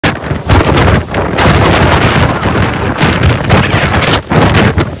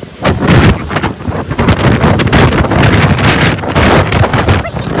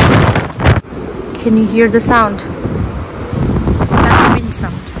Can you hear the sound? That's the wind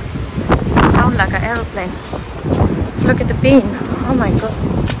sound. It sounds like an aeroplane. Look at the bean. Oh my god.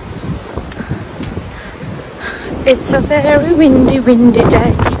 It's a very windy, windy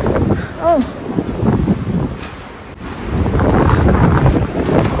day. Oh.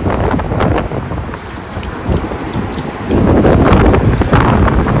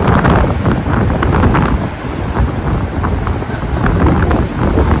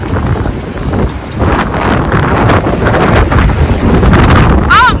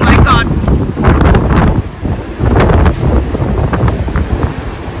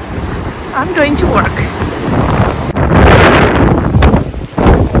 I'm going to work.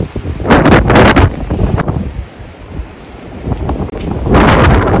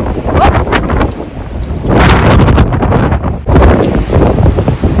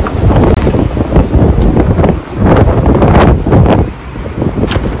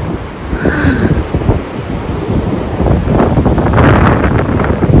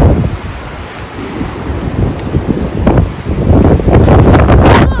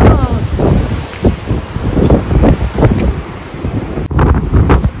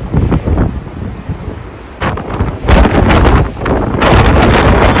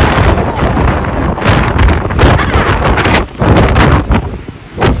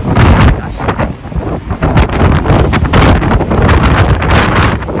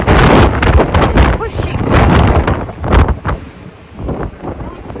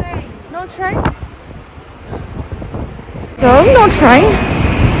 So no train,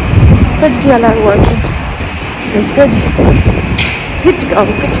 but DLR working, so it's good. Good to go,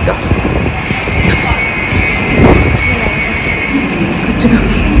 good to go. Good to go.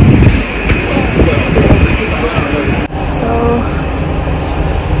 So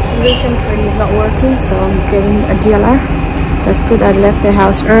Malaysian train is not working, so I'm getting a DLR. That's good. I left the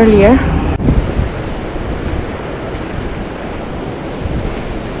house earlier.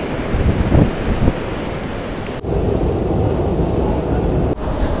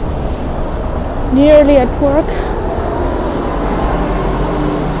 Nearly at work.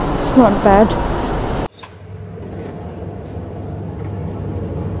 It's not bad.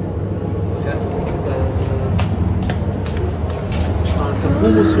 Some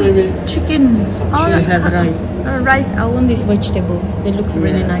hummus maybe. Chicken. She has rice. Rice. I want these vegetables. They look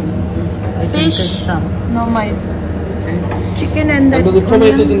really nice. Fish. No, my chicken and And the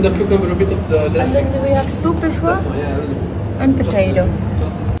tomatoes and the cucumber, a bit of the and dressing. then we have soup as well. Yeah. And potato.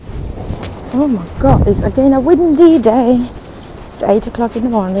 Oh my god, it's again a windy day. It's 8 o'clock in the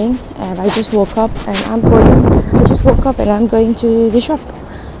morning and I just woke up and I'm going to the shop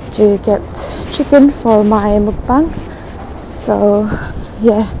to get chicken for my mukbang. So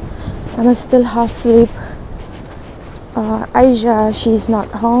yeah, I'm still half asleep. Asia, she's not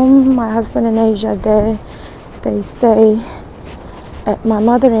home. My husband and Asia, they stay at my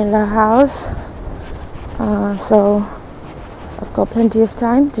mother-in-law house. So I've got plenty of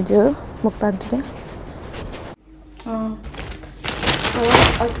time to do mukbang today. So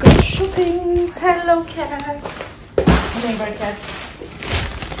I've got shopping. Hello cat. Neighbor cats.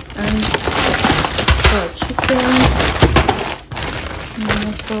 And got chicken. And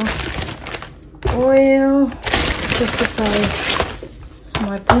let's go oil just to fry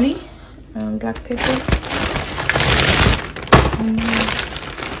my puri. Black pepper.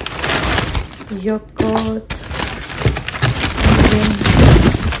 Yogurt. And then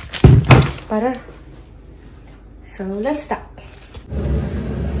butter. So let's start.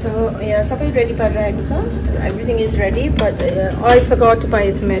 So yeah, sabai ready parayeko cha. Everything is ready, but I forgot to buy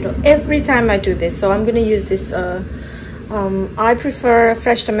a tomato. Every time I do this, so I'm gonna use this. I prefer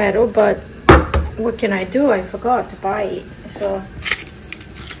fresh tomato, but what can I do? I forgot to buy it. So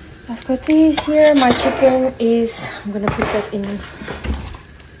I've got these here. My chicken is. I'm gonna put that in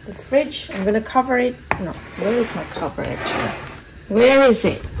the fridge. I'm gonna cover it. No, where is my cover actually? Where is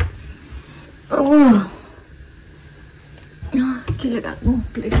it? Oh,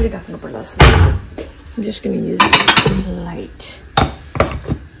 I'm just gonna use it light.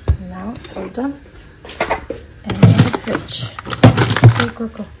 Now it's all done. And in the fridge.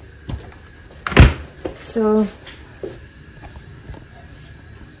 Go. So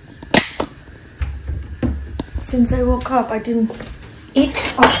since I woke up, I didn't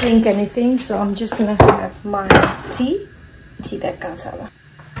eat or drink anything, so I'm just gonna have my tea bag kansala.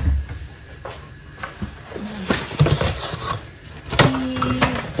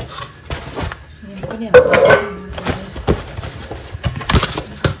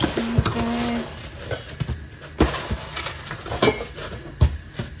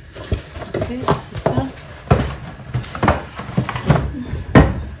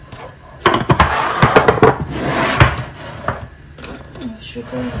 of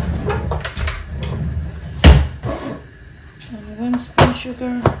sugar. And 1 spoon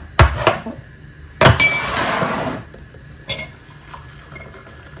sugar.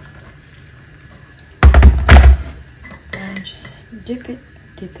 And just dip it.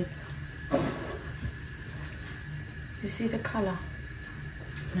 You see the color?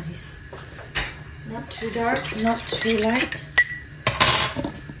 Nice. Not too dark, not too light.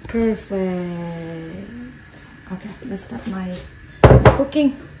 Perfect. Okay, let's start my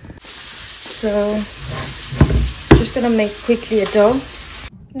cooking. So, just gonna make quickly a dough.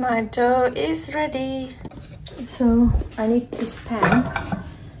 My dough is ready. So, I need this pan.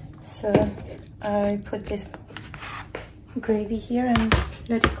 So, I put this gravy here and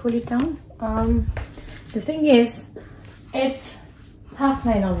let it cool it down. The thing is, it's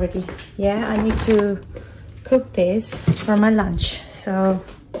 9:30 already. Yeah, I need to cook this for my lunch. So,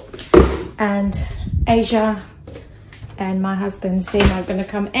 and Asia and my husband's, they're not gonna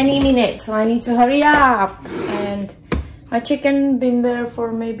come any minute, so I need to hurry up. And my chicken been there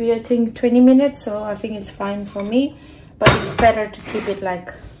for maybe, I think, 20 minutes, so I think it's fine for me, but it's better to keep it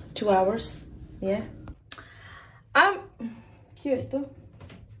like 2 hours. Yeah.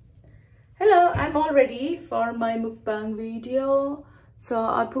 Hello, I'm all ready for my mukbang video. So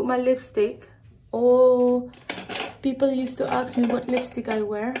I put my lipstick. Oh, people used to ask me what lipstick I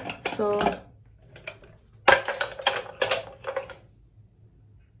wear. So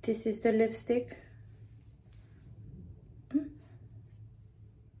this is the lipstick.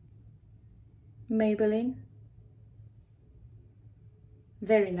 Maybelline.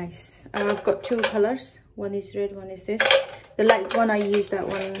 Very nice. I've got 2 colors. One is red, one is this. The light one, I use that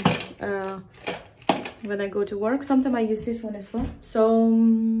one when I go to work. Sometimes I use this one as well. So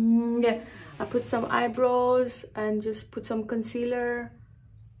yeah, I put some eyebrows and just put some concealer.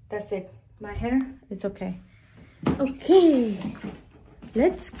 That's it. My hair, it's okay. Okay,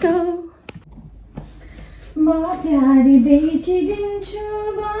 let's go. Ma pyari bechi dinchu,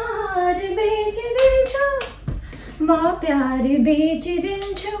 baar bechi dinchu. Ma pyari bechi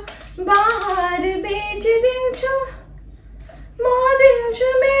dinchu, baar bechi dinchu. Ma dinchu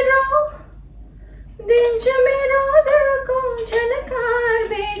mero dil ko jhalkar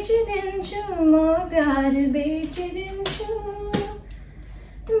bechi dinchu. Ma pyar bechi dinchu,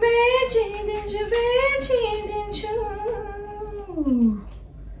 bechi dinchu, bechi dinchu.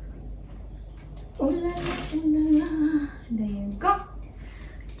 Oh la la, there you go.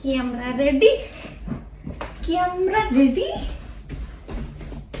 Camera ready. Camera ready.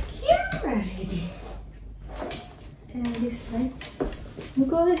 Camera ready. And this side.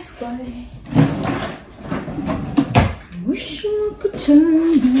 Go this way. Wish I could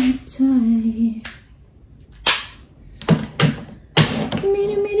turn back time.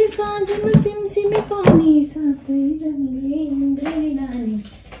 मेरे सांझ में सिमसी में पानी सा कोई रंगीन धरनानी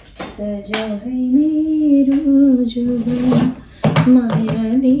सजा है मेरो जुबान माया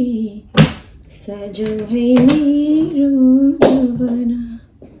ने सजो है मेरो जुबान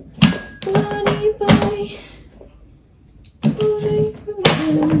पानी पानी पूरे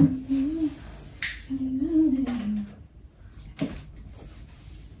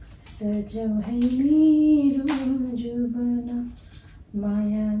सजो है मेरो जुबान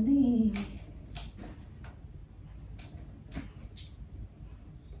माया ने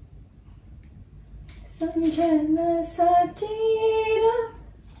समझना सचेरा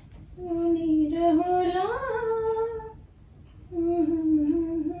नीर होला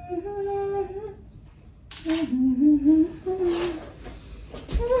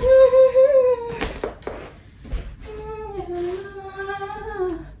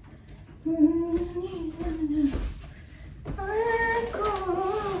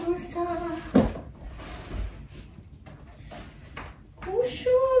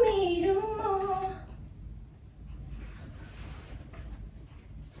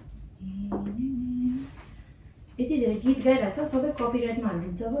गीत गाइरहेछ सबै कपिराइटमा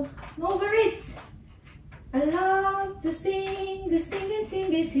हालिदिन्छ अब no worries I love to sing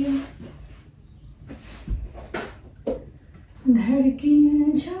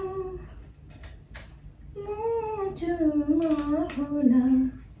धड्किन्छ मुटुमा होला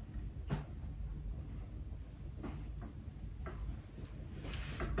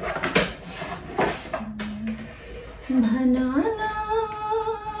भनाना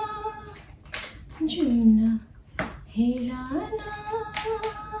जुन हेराना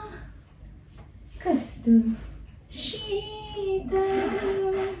कस्तो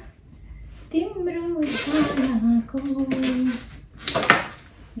शीतल तिम्रो छायाको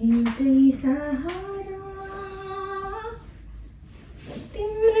एउटै सहारा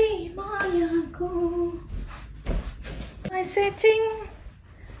तिम्रै मायाको My setting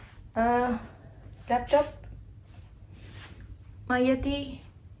laptop, my Yeti,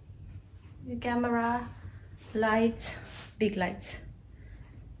 the camera, lights, big lights.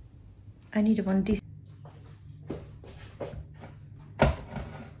 I need one this.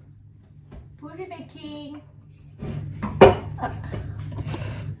 Puri making.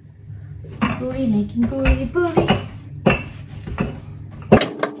 Puri making, puri.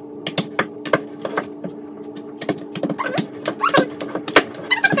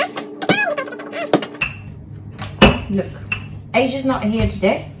 Look, Asia's not here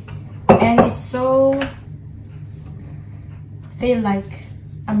today, and it's so feel like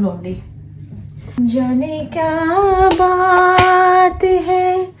I'm lonely. जाने क्या बात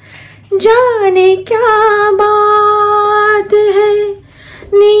है, जाने क्या बात है,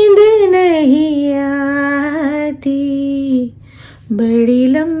 नींद नहीं आती, बड़ी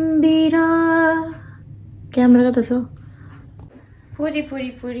लंबी रात. कैमरा का तो सो.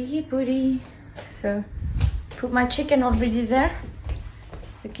 Puri. So put my chicken already there.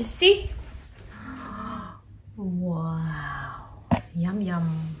 You can see. Wow, yum.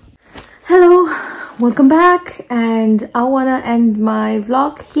 Hello, welcome back, and I wanna end my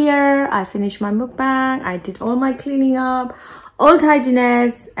vlog here. I finished my mukbang. I did all my cleaning up, all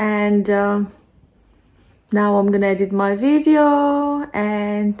tidiness, and now I'm gonna edit my video,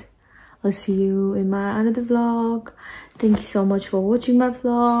 and I'll see you in my another vlog. Thank you so much for watching my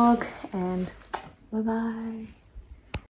vlog, and bye bye.